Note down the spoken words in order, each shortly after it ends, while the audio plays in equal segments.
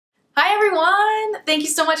everyone! Thank you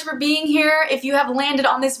so much for being here. If you have landed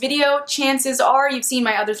on this video, chances are you've seen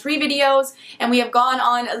my other 3 videos and we have gone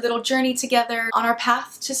on a little journey together on our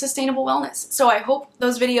path to sustainable wellness. So I hope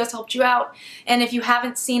those videos helped you out, and if you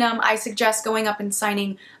haven't seen them, I suggest going up and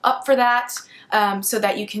signing up for that so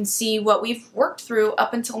that you can see what we've worked through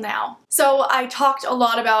up until now. So I talked a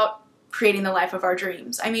lot about creating the life of our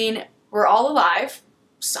dreams. I mean, we're all alive.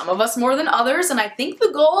 Some of us more than others, and I think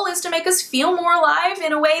the goal is to make us feel more alive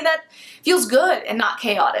in a way that feels good and not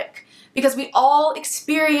chaotic, because we all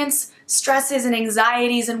experience stresses and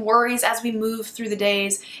anxieties and worries as we move through the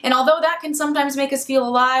days, and although that can sometimes make us feel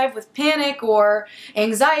alive with panic or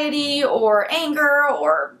anxiety or anger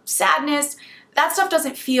or sadness, that stuff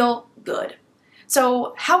doesn't feel good.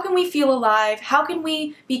 So how can we feel alive? How can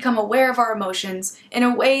we become aware of our emotions in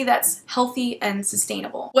a way that's healthy and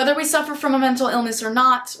sustainable? Whether we suffer from a mental illness or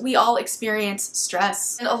not, we all experience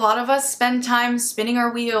stress. And a lot of us spend time spinning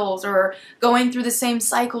our wheels or going through the same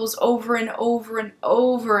cycles over and over and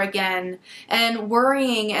over again, and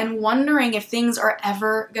worrying and wondering if things are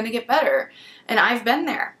ever gonna get better. And I've been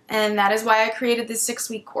there, and that is why I created this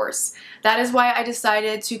 6-week course. That is why I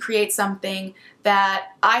decided to create something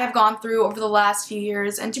that I have gone through over the last few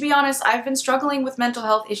years, and to be honest, I've been struggling with mental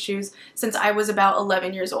health issues since I was about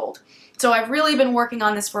 11 years old. So I've really been working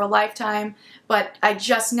on this for a lifetime, but I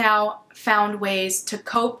just now found ways to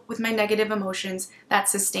cope with my negative emotions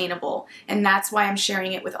that's sustainable, and that's why I'm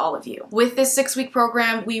sharing it with all of you. With this 6-week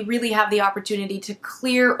program, we really have the opportunity to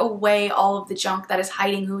clear away all of the junk that is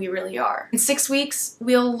hiding who we really are. In 6 weeks,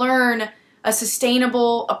 we'll learn a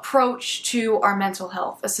sustainable approach to our mental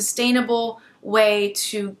health, a sustainable way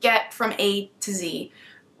to get from A to Z,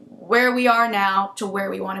 where we are now to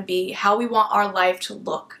where we want to be, how we want our life to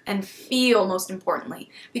look and feel, most importantly,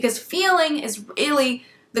 because feeling is really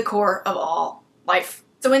the core of all life.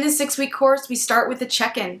 So in this 6-week course, we start with a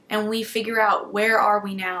check-in and we figure out, where are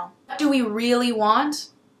we now? What do we really want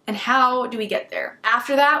and how do we get there?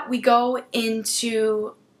 After that, we go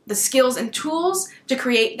into the skills and tools to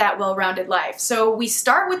create that well-rounded life. So we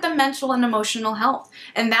start with the mental and emotional health,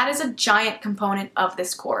 and that is a giant component of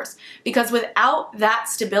this course, because without that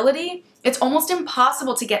stability, it's almost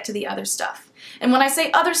impossible to get to the other stuff. And when I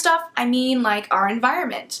say other stuff, I mean like our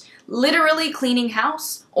environment, literally cleaning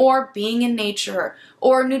house, or being in nature,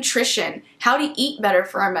 or nutrition, how to eat better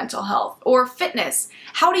for our mental health, or fitness,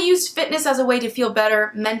 how to use fitness as a way to feel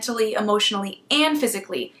better mentally, emotionally, and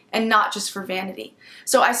physically, and not just for vanity.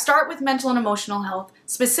 So I start with mental and emotional health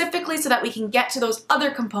specifically so that we can get to those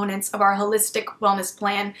other components of our holistic wellness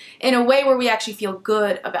plan in a way where we actually feel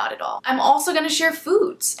good about it all. I'm also going to share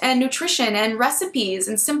foods and nutrition and recipes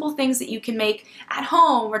and simple things that you can make at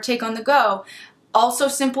home or take on the go. Also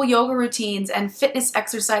simple yoga routines and fitness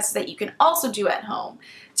exercises that you can also do at home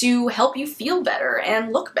to help you feel better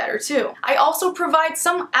and look better too. I also provide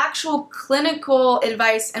some actual clinical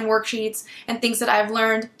advice and worksheets and things that I've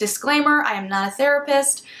learned. Disclaimer, I am not a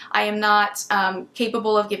therapist. I am not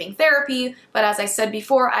capable of giving therapy, but as I said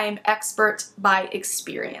before, I am expert by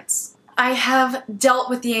experience. I have dealt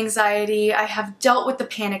with the anxiety, I have dealt with the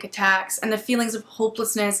panic attacks and the feelings of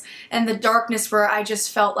hopelessness and the darkness where I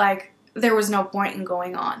just felt like there was no point in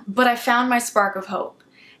going on. But I found my spark of hope,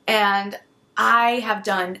 and I have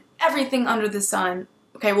done everything under the sun.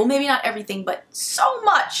 Okay, well, maybe not everything, but so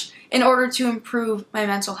much in order to improve my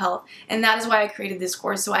mental health. And that is why I created this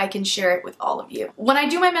course, so I can share it with all of you. When I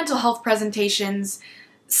do my mental health presentations,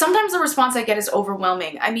 sometimes the response I get is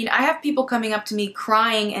overwhelming. I mean, I have people coming up to me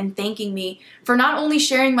crying and thanking me for not only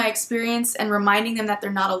sharing my experience and reminding them that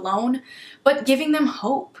they're not alone, but giving them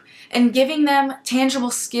hope and giving them tangible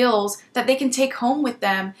skills that they can take home with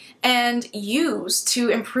them and use to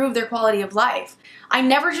improve their quality of life. I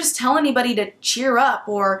never just tell anybody to cheer up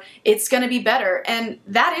or it's gonna be better, and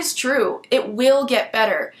that is true. It will get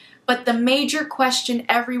better. But the major question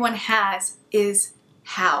everyone has is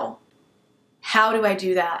how? How do I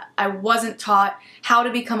do that? I wasn't taught how to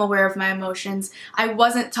become aware of my emotions. I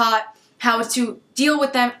wasn't taught how to deal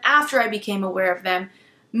with them after I became aware of them.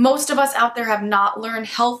 Most of us out there have not learned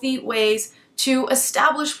healthy ways to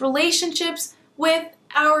establish relationships with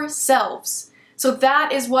ourselves. So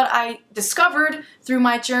that is what I discovered through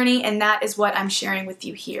my journey, and that is what I'm sharing with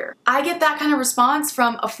you here. I get that kind of response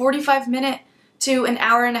from a 45-minute to an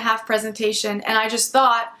hour-and-a-half presentation, and I just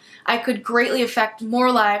thought I could greatly affect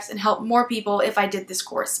more lives and help more people if I did this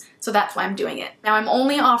course. So that's why I'm doing it. Now, I'm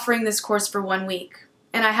only offering this course for 1 week,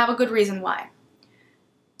 and I have a good reason why.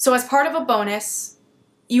 So as part of a bonus,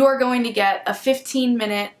 you are going to get a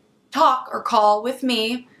 15-minute talk or call with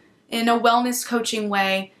me in a wellness coaching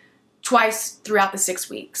way twice throughout the 6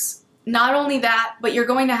 weeks. not only that, but you're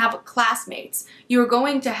going to have classmates. You're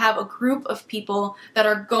going to have a group of people that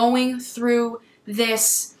are going through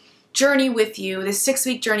this journey with you, this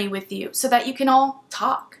 6-week journey with you, so that you can all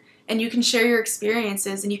talk and you can share your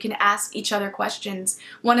experiences and you can ask each other questions.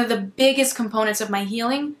 One of the biggest components of my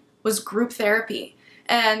healing was group therapy.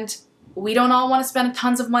 And we don't all want to spend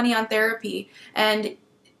tons of money on therapy. And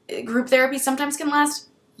group therapy sometimes can last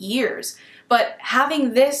years. But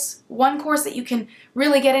having this one course that you can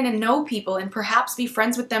really get in and know people and perhaps be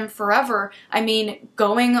friends with them forever, I mean,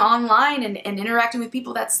 going online and interacting with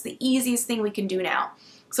people, that's the easiest thing we can do now.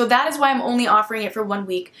 So that is why I'm only offering it for 1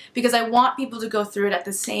 week, because I want people to go through it at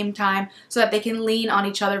the same time so that they can lean on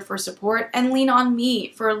each other for support and lean on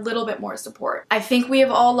me for a little bit more support. I think we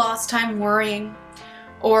have all lost time worrying,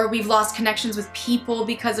 or we've lost connections with people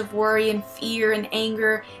because of worry and fear and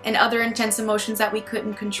anger and other intense emotions that we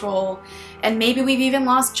couldn't control. And maybe we've even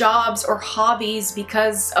lost jobs or hobbies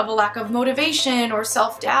because of a lack of motivation or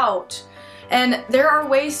self-doubt. And there are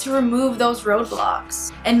ways to remove those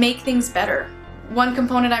roadblocks and make things better. One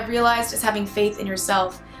component I've realized is having faith in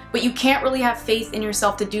yourself. But you can't really have faith in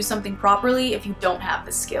yourself to do something properly if you don't have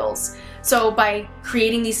the skills. So by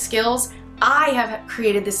creating these skills, I have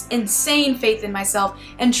created this insane faith in myself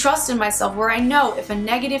and trust in myself where I know if a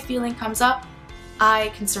negative feeling comes up, I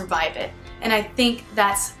can survive it. And I think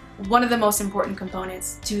that's one of the most important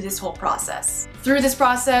components to this whole process. Through this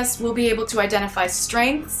process, we'll be able to identify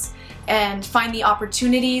strengths and find the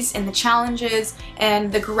opportunities and the challenges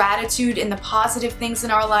and the gratitude and the positive things in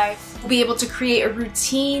our life. We'll be able to create a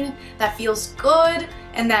routine that feels good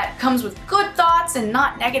and that comes with good thoughts and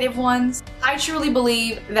not negative ones. I truly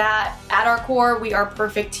believe that at our core, we are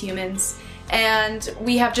perfect humans, and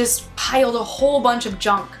we have just piled a whole bunch of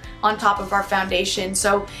junk on top of our foundation.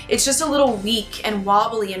 So it's just a little weak and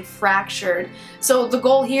wobbly and fractured. So the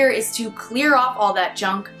goal here is to clear off all that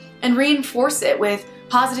junk and reinforce it with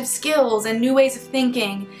positive skills and new ways of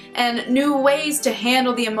thinking and new ways to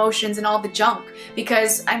handle the emotions and all the junk.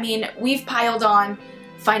 Because, I mean, we've piled on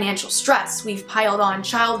financial stress, we've piled on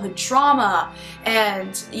childhood trauma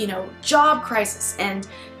and, job crisis and,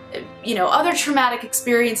 other traumatic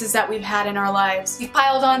experiences that we've had in our lives. We've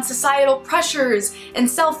piled on societal pressures and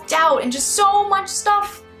self-doubt and just so much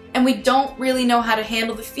stuff. And we don't really know how to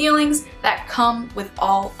handle the feelings that come with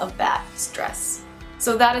all of that stress.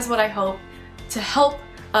 So that is what I hope to help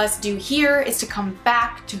us do here, is to come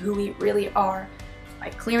back to who we really are by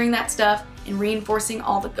clearing that stuff and reinforcing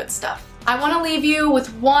all the good stuff. I want to leave you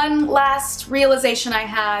with one last realization I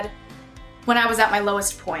had when I was at my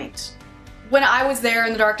lowest point. When I was there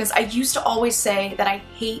in the darkness, I used to always say that I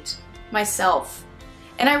hate myself.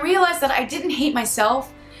 And I realized that I didn't hate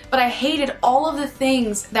myself, but I hated all of the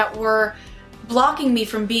things that were blocking me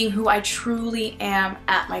from being who I truly am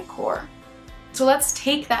at my core. So let's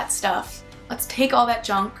take that stuff. Let's take all that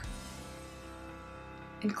junk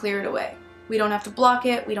and clear it away. We don't have to block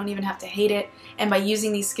it, we don't even have to hate it, and by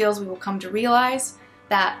using these skills we will come to realize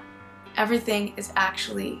that everything is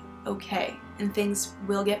actually okay and things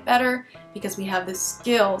will get better because we have the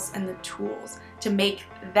skills and the tools to make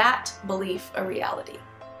that belief a reality.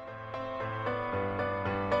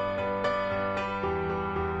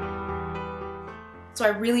 So I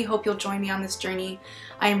really hope you'll join me on this journey.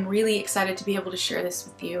 I am really excited to be able to share this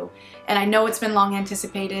with you. And I know it's been long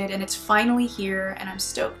anticipated and it's finally here and I'm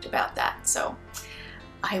stoked about that. So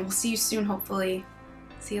I will see you soon, hopefully.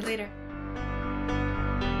 See you later.